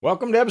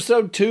Welcome to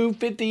episode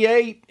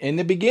 258. In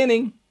the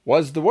beginning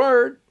was the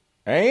Word,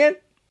 and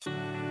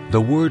the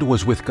Word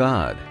was with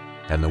God,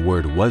 and the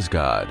Word was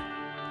God,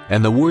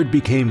 and the Word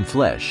became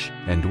flesh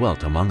and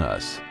dwelt among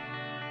us.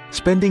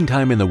 Spending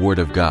time in the Word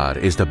of God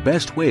is the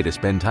best way to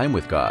spend time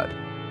with God.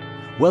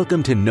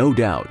 Welcome to No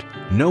Doubt,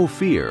 No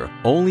Fear,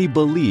 Only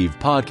Believe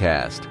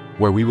podcast,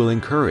 where we will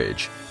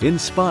encourage,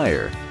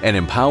 inspire, and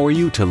empower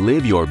you to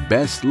live your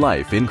best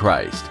life in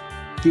Christ.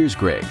 Here's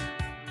Greg.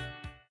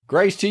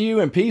 grace to you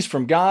and peace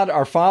from God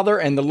our Father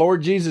and the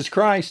Lord Jesus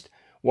Christ.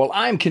 Well,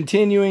 I'm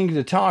continuing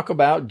to talk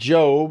about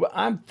Job.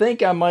 I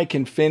think I might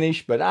can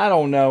finish, but I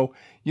don't know.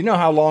 You know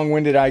how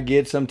long-winded I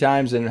get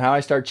sometimes and how I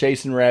start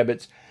chasing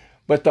rabbits.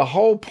 But the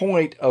whole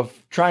point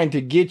of trying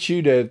to get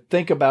you to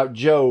think about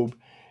Job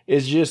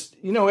is just,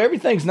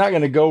 everything's not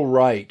going to go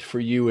right for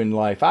you in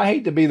life. I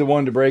hate to be the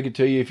one to break it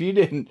to you. If you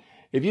didn't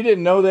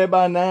know that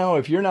by now,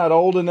 if you're not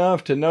old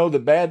enough to know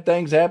that bad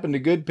things happen to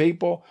good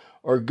people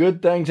or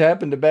good things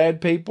happen to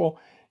bad people,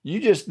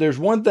 there's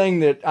one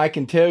thing that I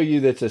can tell you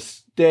that's a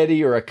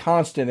steady or a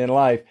constant in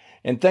life,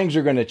 and things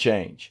are going to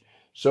change.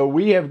 So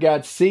we have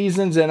got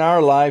seasons in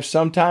our life.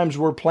 Sometimes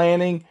we're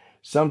planting,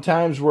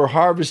 sometimes we're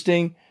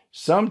harvesting,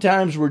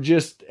 sometimes we're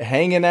just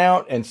hanging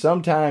out, and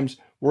sometimes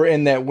we're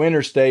in that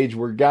winter stage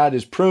where God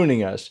is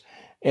pruning us.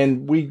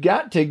 And we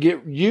got to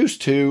get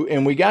used to,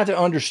 and we got to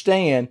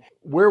understand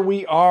where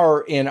we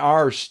are in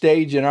our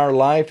stage in our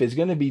life is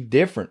going to be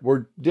different.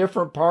 We're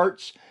different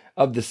parts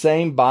of the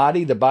same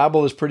body. The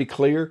Bible is pretty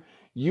clear.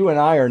 You and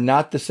I are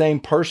not the same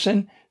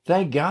person.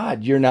 Thank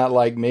God you're not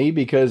like me,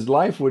 because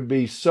life would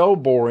be so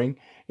boring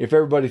if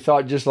everybody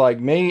thought just like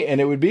me, and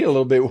it would be a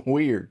little bit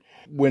weird.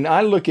 When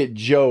I look at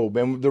Job,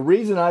 and the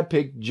reason I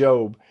picked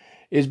Job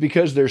is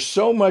because there's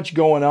so much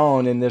going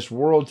on in this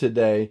world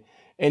today.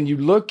 And you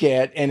look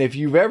at, and if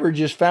you've ever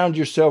just found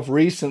yourself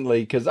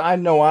recently, because I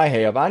know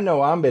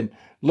I've been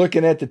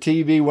looking at the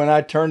TV when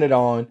I turn it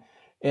on,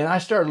 and I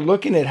start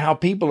looking at how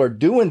people are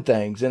doing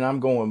things, and I'm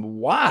going,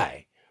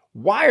 why?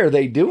 Why are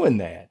they doing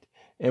that?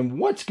 And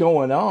what's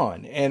going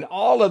on? And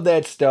all of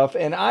that stuff.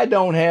 And I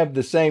don't have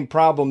the same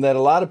problem that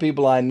a lot of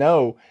people I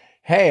know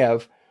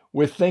have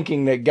with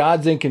thinking that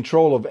God's in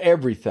control of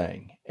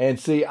everything. And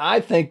see,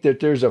 I think that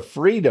there's a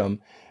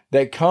freedom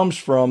that comes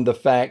from the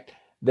fact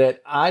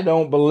that I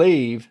don't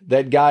believe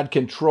that God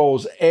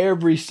controls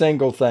every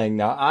single thing.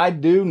 Now, I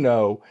do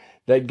know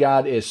that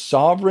God is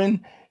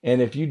sovereign.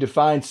 And if you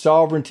define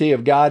sovereignty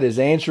of God as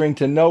answering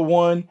to no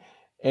one,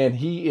 and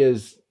he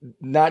is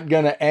not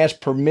going to ask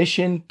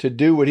permission to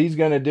do what he's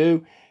going to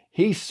do,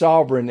 he's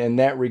sovereign in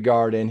that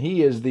regard. And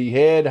he is the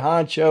head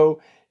honcho.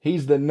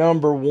 He's the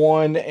number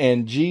one.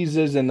 And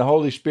Jesus and the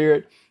Holy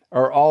Spirit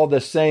are all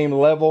the same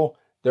level.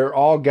 They're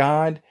all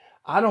God.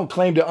 I don't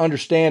claim to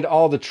understand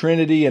all the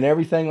Trinity and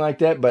everything like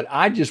that, but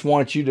I just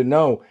want you to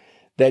know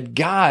that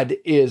God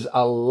is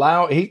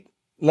let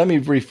me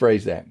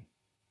rephrase that.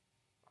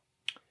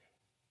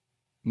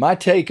 My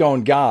take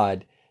on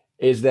God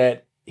is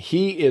that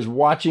he is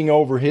watching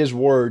over his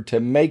word to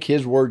make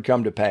his word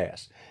come to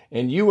pass.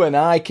 And you and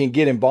I can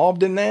get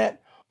involved in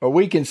that, or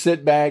we can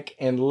sit back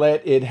and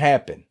let it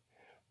happen.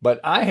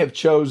 But I have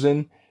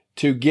chosen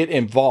to get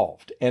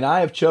involved, and I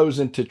have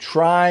chosen to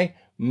try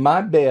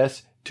my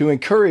best to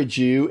encourage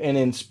you and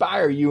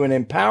inspire you and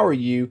empower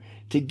you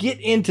to get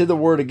into the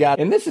Word of God.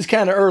 And this is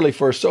kind of early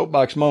for a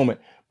soapbox moment,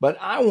 but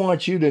I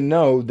want you to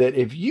know that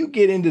if you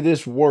get into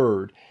this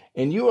Word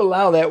and you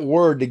allow that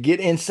Word to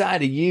get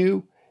inside of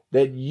you,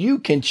 that you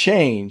can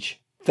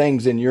change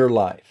things in your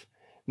life.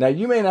 Now,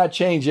 you may not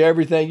change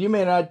everything. You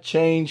may not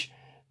change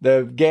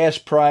the gas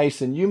price,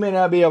 and you may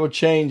not be able to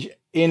change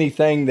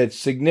anything that's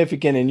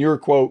significant in your,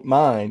 quote,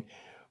 mind,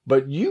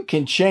 but you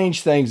can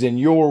change things in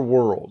your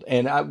world.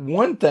 And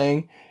one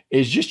thing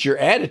is just your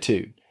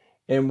attitude.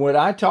 And when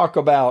I talk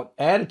about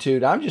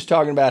attitude, I'm just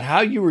talking about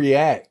how you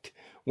react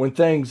when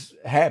things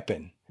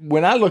happen.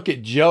 When I look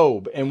at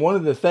Job, and one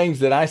of the things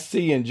that I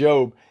see in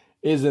Job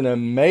is an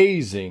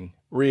amazing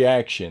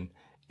reaction.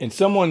 And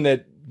someone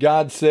that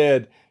God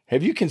said,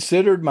 have you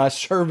considered my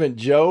servant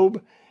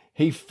Job?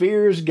 He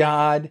fears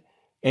God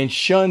and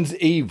shuns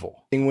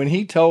evil. And when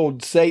he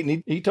told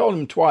Satan, he told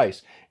him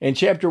twice, in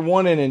chapter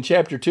 1 and in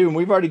chapter 2, and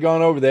we've already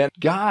gone over that,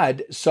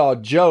 God saw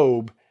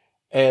Job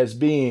as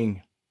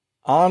being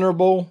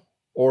honorable,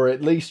 or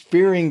at least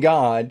fearing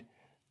God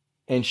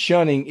and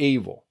shunning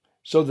evil.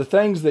 So the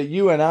things that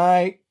you and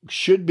I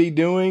should be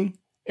doing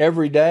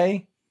every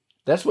day,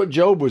 that's what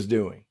Job was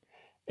doing.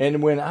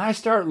 And when I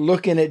start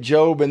looking at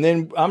Job, and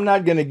then I'm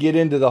not going to get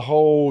into the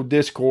whole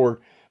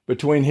discord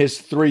between his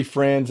three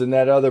friends and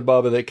that other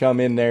Bubba that come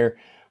in there,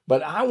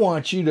 but I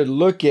want you to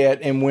look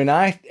at, and when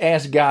I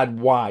ask God,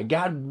 why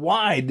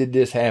did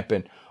this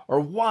happen? Or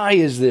why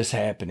is this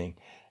happening?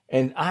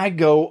 And I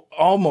go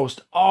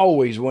almost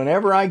always,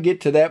 whenever I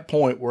get to that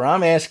point where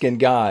I'm asking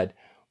God,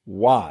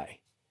 why?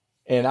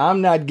 And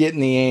I'm not getting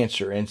the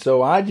answer. And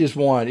so I just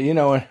want,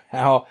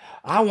 how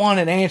I want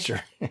an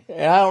answer.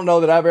 And I don't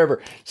know that I've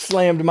ever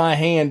slammed my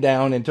hand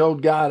down and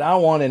told God, I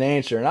want an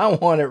answer and I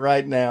want it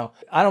right now.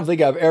 I don't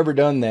think I've ever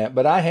done that,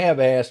 but I have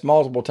asked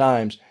multiple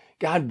times,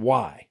 God,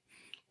 why?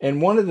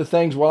 And one of the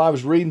things while I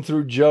was reading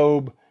through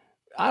Job,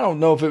 I don't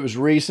know if it was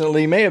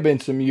recently, may have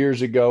been some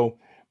years ago,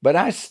 but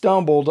I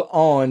stumbled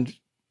on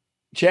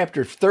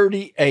chapter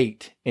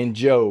 38 in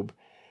Job.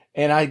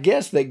 And I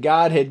guess that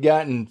God had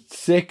gotten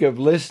sick of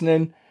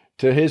listening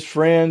to his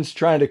friends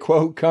trying to,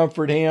 quote,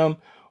 comfort him,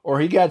 or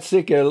he got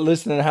sick of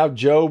listening to how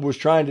Job was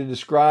trying to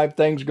describe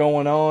things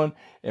going on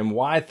and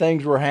why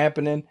things were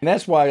happening. And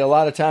that's why a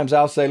lot of times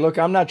I'll say, look,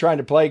 I'm not trying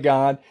to play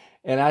God.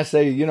 And I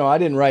say, I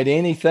didn't write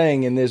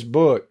anything in this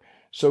book.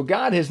 So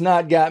God has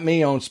not got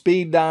me on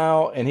speed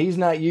dial, and he's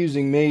not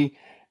using me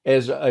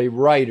as a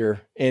writer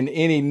in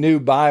any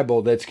new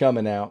Bible that's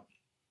coming out.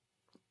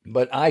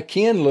 But I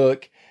can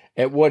look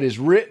at what is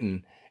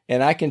written,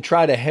 and I can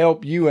try to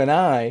help you and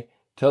I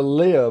to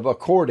live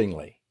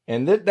accordingly.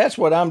 And that's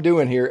what I'm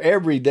doing here.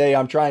 Every day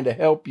I'm trying to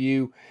help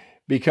you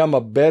become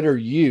a better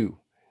you.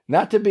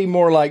 Not to be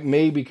more like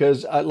me,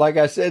 because like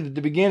I said at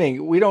the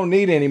beginning, we don't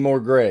need any more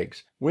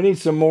Gregs. We need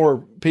some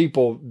more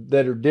people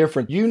that are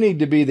different. You need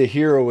to be the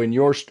hero in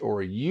your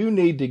story. You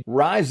need to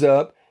rise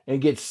up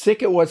and get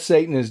sick at what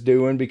Satan is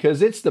doing,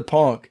 because it's the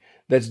punk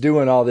that's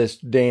doing all this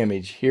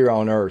damage here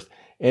on earth.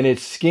 And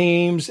it's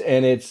schemes,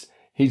 and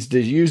he's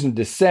using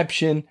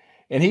deception,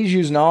 and he's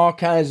using all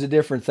kinds of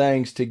different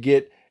things to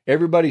get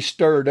everybody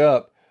stirred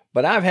up.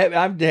 But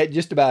I've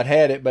just about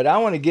had it, but I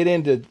want to get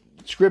into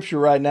Scripture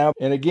right now.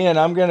 And again,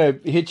 I'm going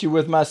to hit you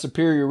with my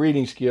superior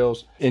reading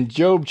skills. In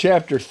Job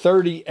chapter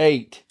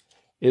 38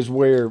 is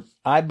where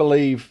I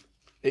believe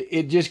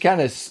it just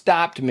kind of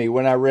stopped me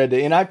when I read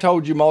it. And I've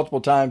told you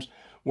multiple times,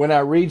 when I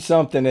read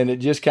something and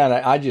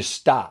I just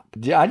stop.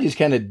 I just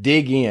kind of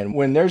dig in.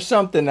 When there's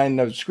something in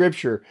the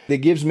Scripture that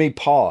gives me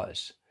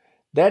pause,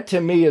 that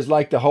to me is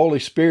like the Holy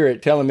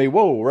Spirit telling me,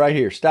 whoa, right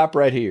here, stop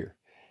right here.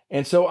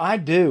 And so I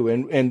do.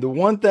 And the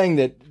one thing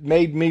that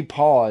made me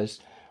pause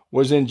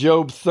was in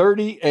Job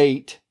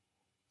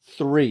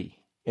 38:3.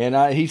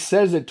 And he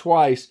says it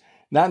twice,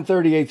 not in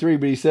 38:3,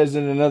 but he says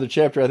it in another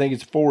chapter, I think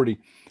it's 40.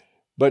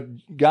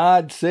 But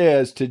God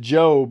says to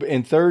Job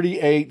in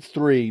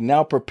 38:3,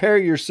 now prepare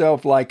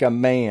yourself like a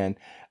man.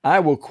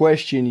 I will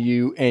question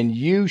you, and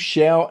you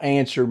shall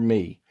answer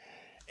me.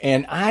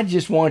 And I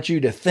just want you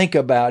to think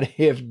about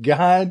if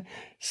God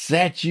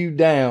sat you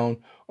down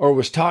or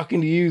was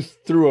talking to you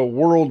through a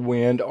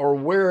whirlwind or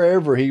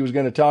wherever he was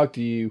going to talk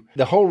to you.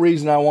 The whole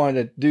reason I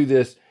wanted to do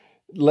this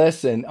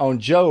lesson on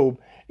Job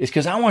is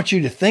because I want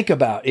you to think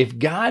about if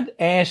God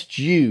asked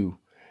you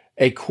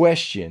a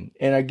question.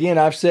 And again,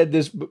 I've said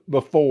this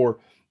before,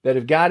 that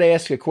if God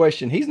asks a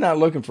question, he's not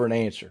looking for an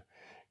answer.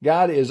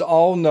 God is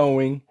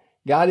all-knowing.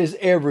 God is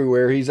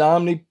everywhere. He's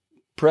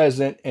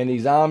omnipresent and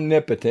he's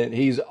omnipotent.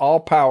 He's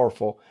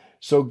all-powerful.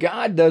 So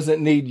God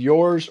doesn't need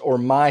yours or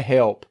my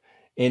help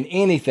in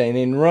anything,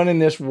 in running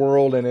this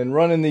world and in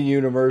running the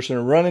universe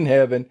and running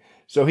heaven.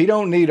 So he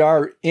don't need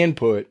our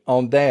input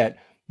on that.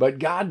 But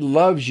God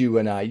loves you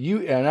and I.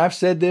 And I've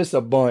said this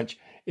a bunch.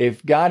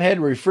 If God had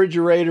a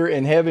refrigerator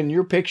in heaven,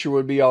 your picture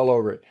would be all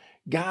over it.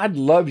 God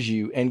loves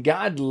you, and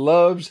God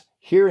loves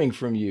hearing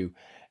from you.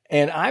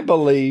 And I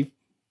believe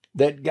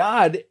that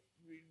God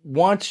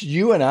wants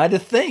you and I to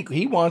think.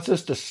 He wants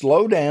us to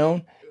slow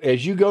down.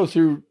 As you go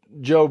through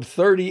Job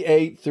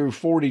 38 through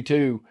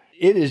 42,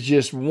 it is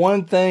just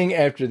one thing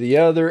after the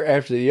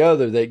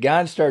other that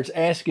God starts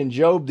asking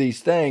Job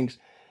these things,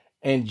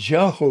 and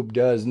Job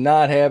does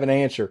not have an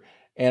answer.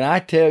 And I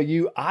tell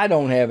you, I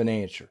don't have an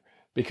answer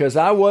because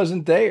I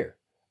wasn't there.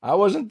 I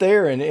wasn't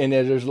there. And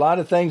there's a lot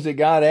of things that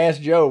God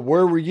asked Job,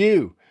 where were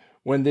you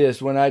when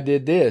I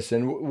did this?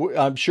 And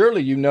I'm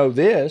surely you know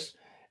this.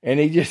 And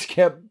he just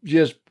kept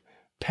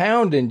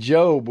pounding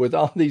Job with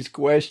all these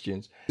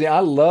questions. See, I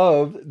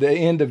love the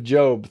end of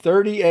Job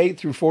 38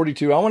 through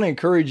 42. I want to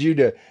encourage you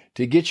to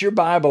get your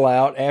Bible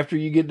out after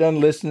you get done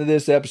listening to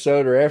this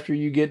episode or after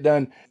you get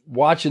done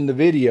watching the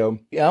video.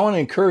 I want to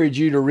encourage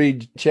you to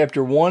read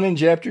chapter 1 and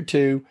chapter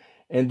 2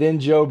 and then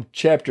Job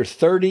chapter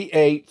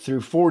 38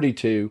 through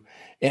 42.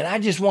 And I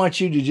just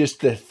want you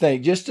to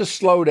think, just to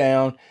slow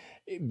down.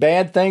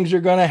 Bad things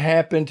are going to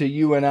happen to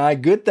you and I.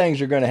 Good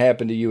things are going to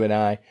happen to you and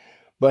I.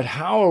 But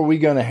how are we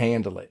going to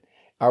handle it?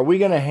 Are we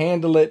going to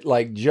handle it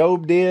like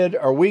Job did?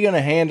 Are we going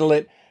to handle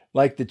it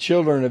like the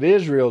children of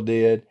Israel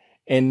did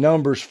in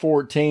Numbers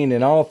 14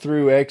 and all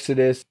through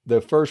Exodus,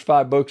 the first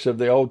 5 books of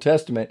the Old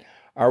Testament?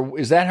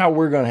 Is that how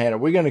we're going to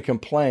handle it? We're going to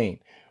complain.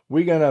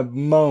 We're going to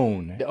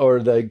moan, or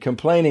the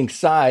complaining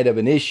side of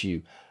an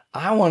issue.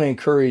 I want to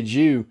encourage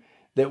you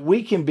that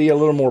we can be a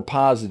little more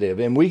positive,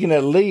 and we can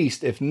at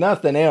least, if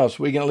nothing else,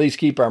 we can at least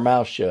keep our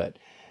mouth shut.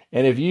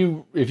 And if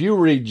you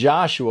read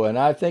Joshua, and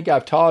I think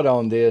I've taught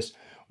on this,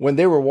 when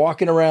they were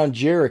walking around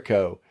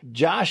Jericho,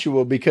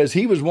 Joshua, because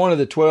he was one of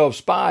the 12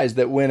 spies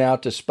that went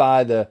out to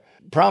spy the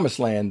promised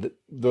land,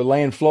 the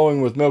land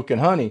flowing with milk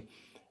and honey,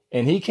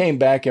 and he came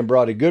back and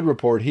brought a good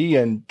report, he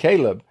and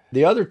Caleb.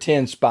 The other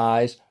 10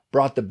 spies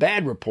brought the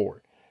bad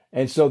report.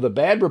 And so the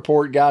bad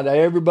report got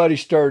everybody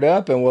stirred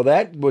up, and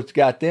that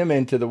got them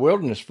into the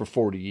wilderness for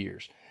 40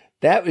 years.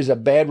 That is a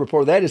bad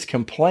report. That is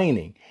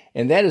complaining.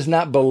 And that is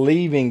not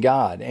believing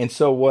God. And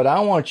so what I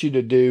want you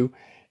to do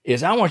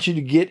is I want you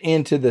to get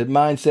into the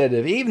mindset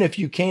of, even if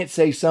you can't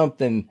say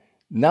something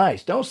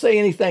nice, don't say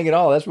anything at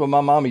all. That's what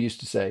my mama used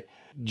to say.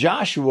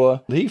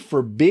 Joshua, he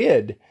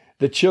forbid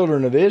the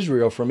children of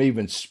Israel from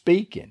even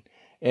speaking.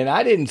 And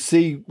I didn't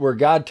see where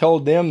God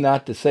told them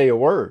not to say a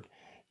word.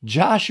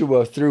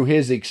 Joshua, through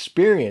his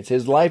experience,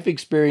 his life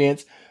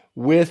experience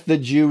with the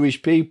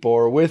Jewish people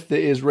or with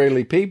the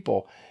Israeli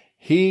people,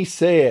 he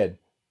said,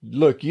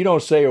 look, you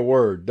don't say a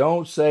word.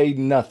 Don't say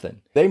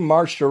nothing. They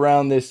marched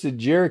around this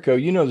Jericho.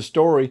 You know the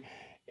story.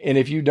 And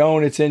if you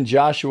don't, it's in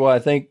Joshua, I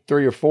think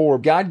 3 or 4.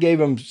 God gave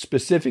them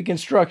specific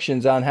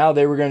instructions on how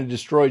they were going to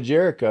destroy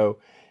Jericho.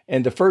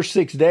 And the first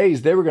 6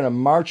 days, they were going to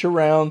march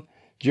around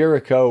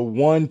Jericho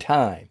one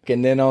time.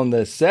 And then on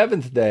the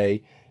 7th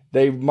day,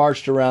 they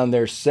marched around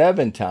there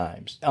 7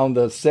 times. On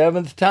the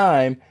 7th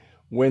time,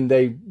 when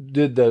they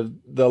did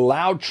the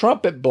loud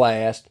trumpet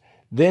blast,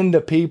 then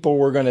the people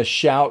were going to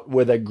shout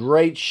with a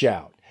great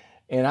shout.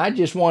 And I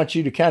just want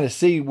you to kind of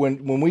see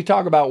when we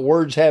talk about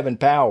words having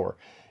power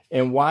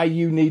and why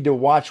you need to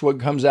watch what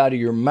comes out of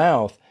your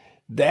mouth,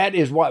 that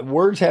is what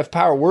words have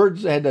power.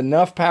 Words had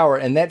enough power,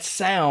 and that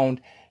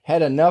sound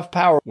had enough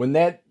power. When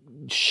that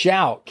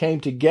shout came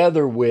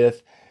together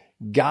with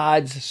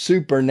God's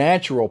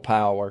supernatural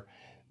power,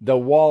 the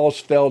walls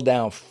fell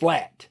down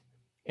flat.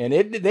 And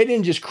they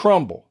didn't just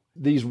crumble.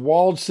 These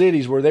walled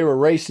cities where they were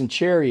racing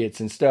chariots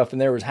and stuff,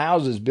 and there was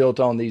houses built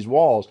on these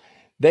walls,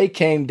 they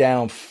came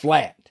down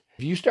flat.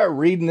 If you start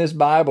reading this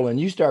Bible and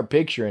you start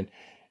picturing,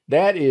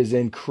 that is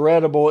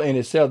incredible in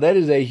itself. That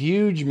is a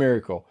huge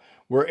miracle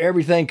where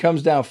everything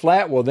comes down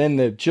flat. Well, then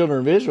the children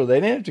of Israel,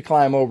 they didn't have to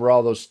climb over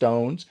all those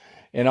stones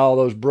and all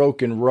those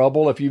broken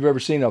rubble. If you've ever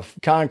seen a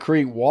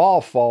concrete wall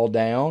fall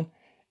down,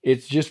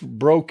 it's just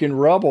broken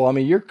rubble. I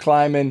mean, you're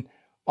climbing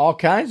all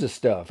kinds of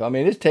stuff. I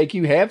mean, it'd take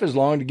you half as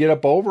long to get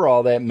up over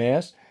all that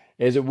mess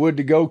as it would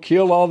to go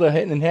kill all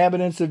the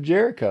inhabitants of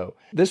Jericho.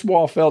 This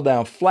wall fell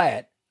down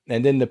flat,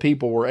 and then the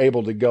people were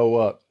able to go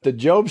up. The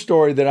Job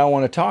story that I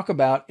want to talk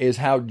about is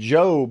how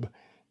Job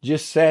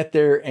just sat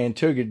there and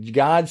took it.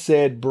 God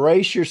said,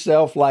 brace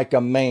yourself like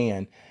a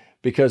man,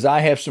 because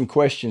I have some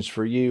questions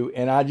for you.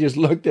 And I just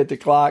looked at the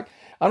clock.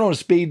 I don't want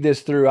to speed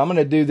this through. I'm going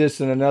to do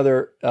this in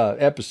another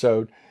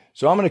episode.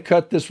 So I'm going to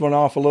cut this one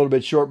off a little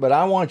bit short, but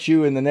I want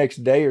you in the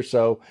next day or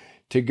so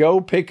to go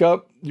pick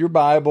up your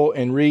Bible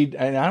and read.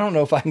 And I don't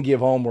know if I can give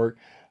homework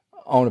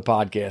on a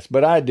podcast,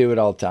 but I do it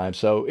all the time,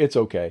 so it's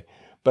okay.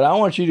 But I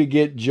want you to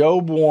get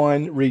Job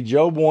 1, read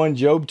Job 1,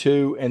 Job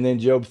 2, and then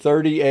Job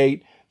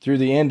 38 through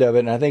the end of it,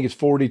 and I think it's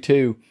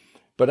 42.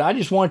 But I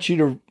just want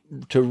you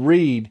to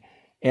read,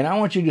 and I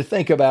want you to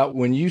think about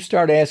when you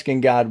start asking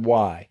God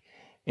why,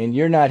 and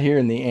you're not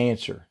hearing the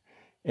answer.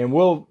 And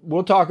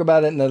we'll talk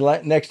about it in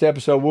the next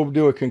episode. We'll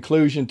do a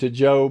conclusion to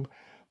Job.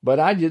 But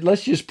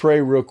let's just pray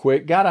real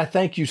quick. God, I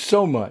thank you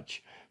so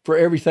much for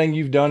everything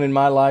you've done in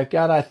my life.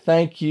 God, I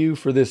thank you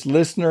for this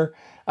listener.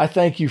 I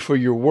thank you for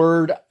your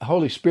word.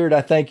 Holy Spirit,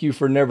 I thank you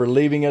for never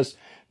leaving us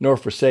nor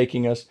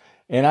forsaking us.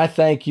 And I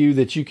thank you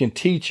that you can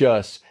teach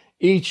us,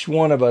 each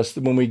one of us,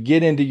 when we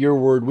get into your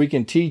word, you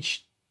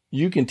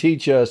can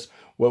teach us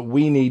what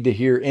we need to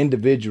hear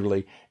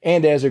individually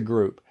and as a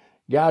group.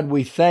 God,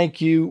 we thank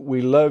you.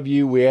 We love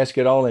you. We ask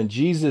it all in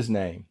Jesus'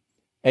 name.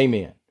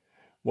 Amen.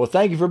 Well,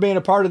 thank you for being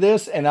a part of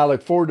this, and I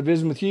look forward to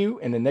visiting with you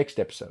in the next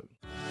episode.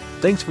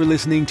 Thanks for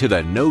listening to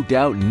the No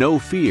Doubt, No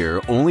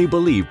Fear, Only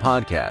Believe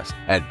podcast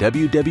at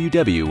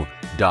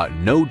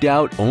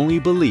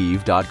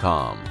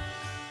www.nodoubtonlybelieve.com.